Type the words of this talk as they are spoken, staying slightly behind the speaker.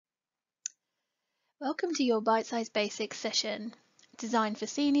Welcome to your BiteSize Basics session, designed for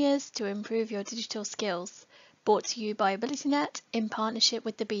seniors to improve your digital skills, brought to you by AbilityNet in partnership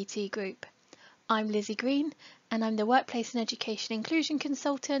with the BT Group. I'm Lizzie Green and I'm the Workplace and Education Inclusion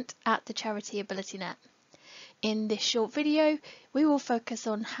Consultant at the charity AbilityNet. In this short video, we will focus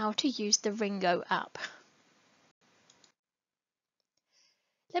on how to use the RingGo app.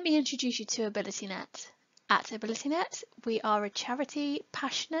 Let me introduce you to AbilityNet. At AbilityNet, we are a charity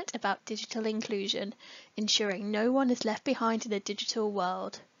passionate about digital inclusion, ensuring no one is left behind in the digital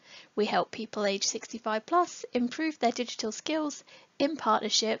world. We help people aged 65 plus improve their digital skills in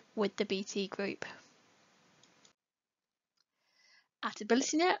partnership with the BT Group. At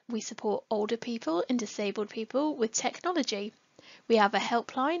AbilityNet, we support older people and disabled people with technology. We have a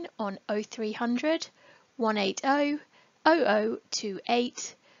helpline on 0300 180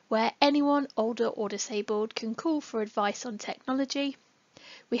 0028 where anyone older or disabled can call for advice on technology.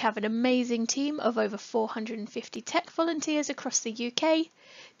 We have an amazing team of over 450 tech volunteers across the UK.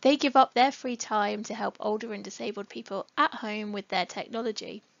 They give up their free time to help older and disabled people at home with their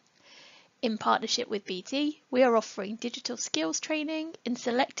technology. In partnership with BT, we are offering digital skills training in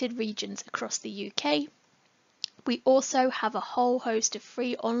selected regions across the UK. We also have a whole host of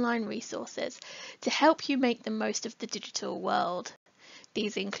free online resources to help you make the most of the digital world.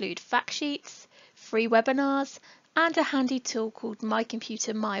 These include fact sheets, free webinars, and a handy tool called My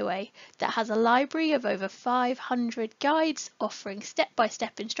Computer My Way that has a library of over 500 guides offering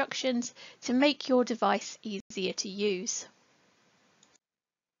step-by-step instructions to make your device easier to use.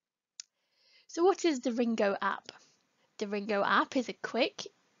 So what is the RingGo app? The RingGo app is a quick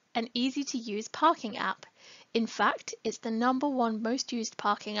and easy to use parking app. In fact, it's the #1 most used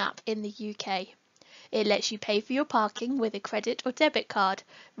parking app in the UK. It lets you pay for your parking with a credit or debit card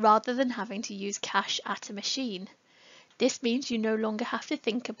rather than having to use cash at a machine. This means you no longer have to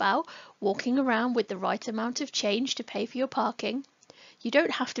think about walking around with the right amount of change to pay for your parking. You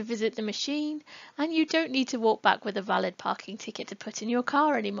don't have to visit the machine, and you don't need to walk back with a valid parking ticket to put in your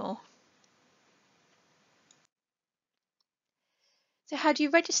car anymore. So how do you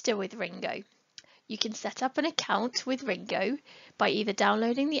register with RingGo? You can set up an account with RingGo by either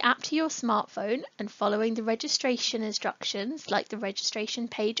downloading the app to your smartphone and following the registration instructions like the registration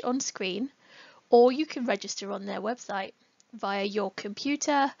page on screen, or you can register on their website via your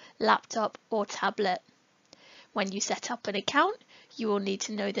computer, laptop or tablet. When you set up an account, you will need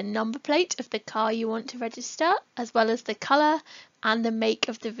to know the number plate of the car you want to register, as well as the colour and the make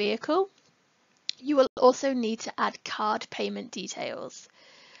of the vehicle. You will also need to add card payment details.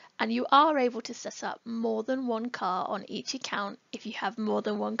 And you are able to set up more than one car on each account if you have more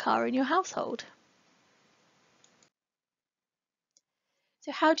than one car in your household.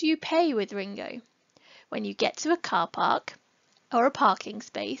 So how do you pay with RingGo? When you get to a car park or a parking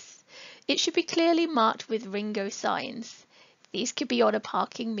space, it should be clearly marked with RingGo signs. These could be on a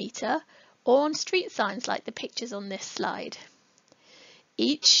parking meter or on street signs like the pictures on this slide.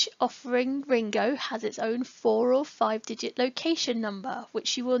 Each offering RingGo has its own 4 or 5-digit location number,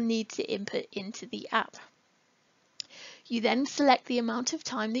 which you will need to input into the app. You then select the amount of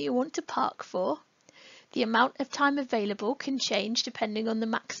time that you want to park for. The amount of time available can change depending on the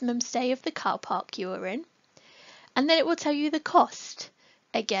maximum stay of the car park you are in. And then it will tell you the cost.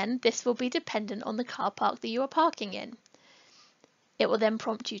 Again, this will be dependent on the car park that you are parking in. It will then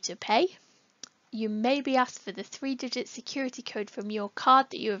prompt you to pay. You may be asked for the 3-digit security code from your card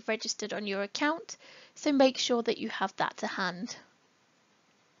that you have registered on your account, so make sure that you have that to hand.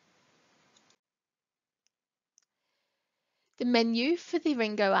 The menu for the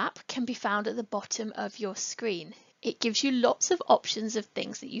RingGo app can be found at the bottom of your screen. It gives you lots of options of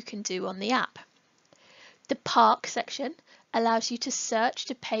things that you can do on the app. The Park section allows you to search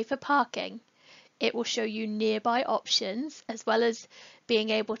to pay for parking. It will show you nearby options as well as being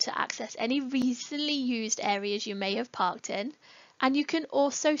able to access any recently used areas you may have parked in, and you can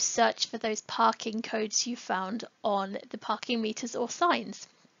also search for those parking codes you found on the parking meters or signs.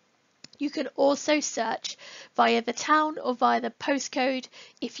 You can also search via the town or via the postcode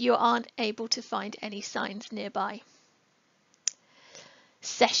if you aren't able to find any signs nearby.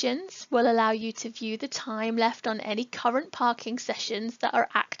 Sessions will allow you to view the time left on any current parking sessions that are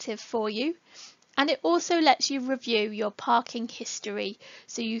active for you. And it also lets you review your parking history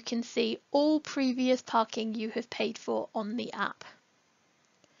so you can see all previous parking you have paid for on the app.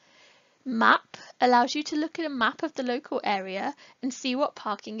 Map allows you to look at a map of the local area and see what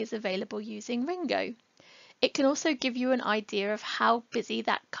parking is available using RingGo. It can also give you an idea of how busy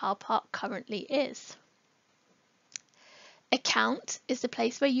that car park currently is. Account is the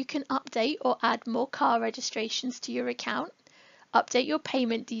place where you can update or add more car registrations to your account, update your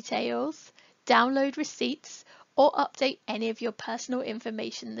payment details, download receipts, or update any of your personal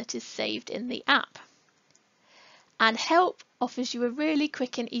information that is saved in the app. And Help offers you a really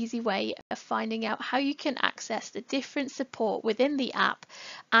quick and easy way of finding out how you can access the different support within the app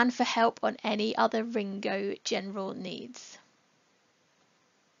and for help on any other RingGo general needs.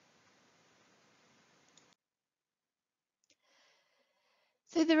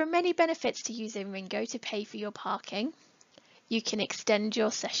 So there are many benefits to using RingGo to pay for your parking. You can extend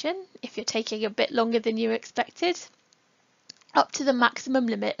your session if you're taking a bit longer than you expected, up to the maximum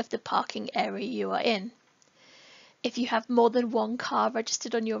limit of the parking area you are in. If you have more than one car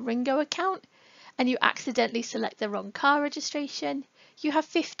registered on your RingGo account and you accidentally select the wrong car registration, you have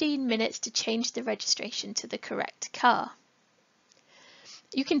 15 minutes to change the registration to the correct car.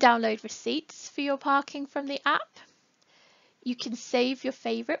 You can download receipts for your parking from the app. You can save your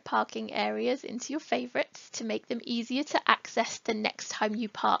favourite parking areas into your favourites to make them easier to access the next time you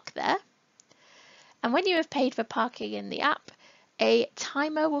park there. And when you have paid for parking in the app, a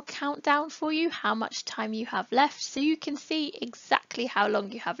timer will count down for you how much time you have left, so you can see exactly how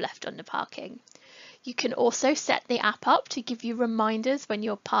long you have left on the parking. You can also set the app up to give you reminders when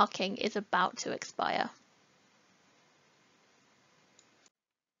your parking is about to expire.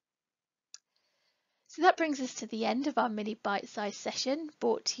 So that brings us to the end of our mini bite-sized session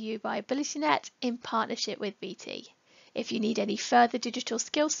brought to you by AbilityNet in partnership with BT. If you need any further digital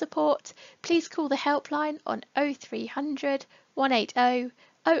skills support, please call the helpline on 0300 180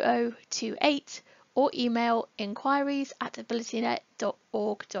 0028 or email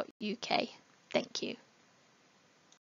inquiries@abilitynet.org.uk. Thank you.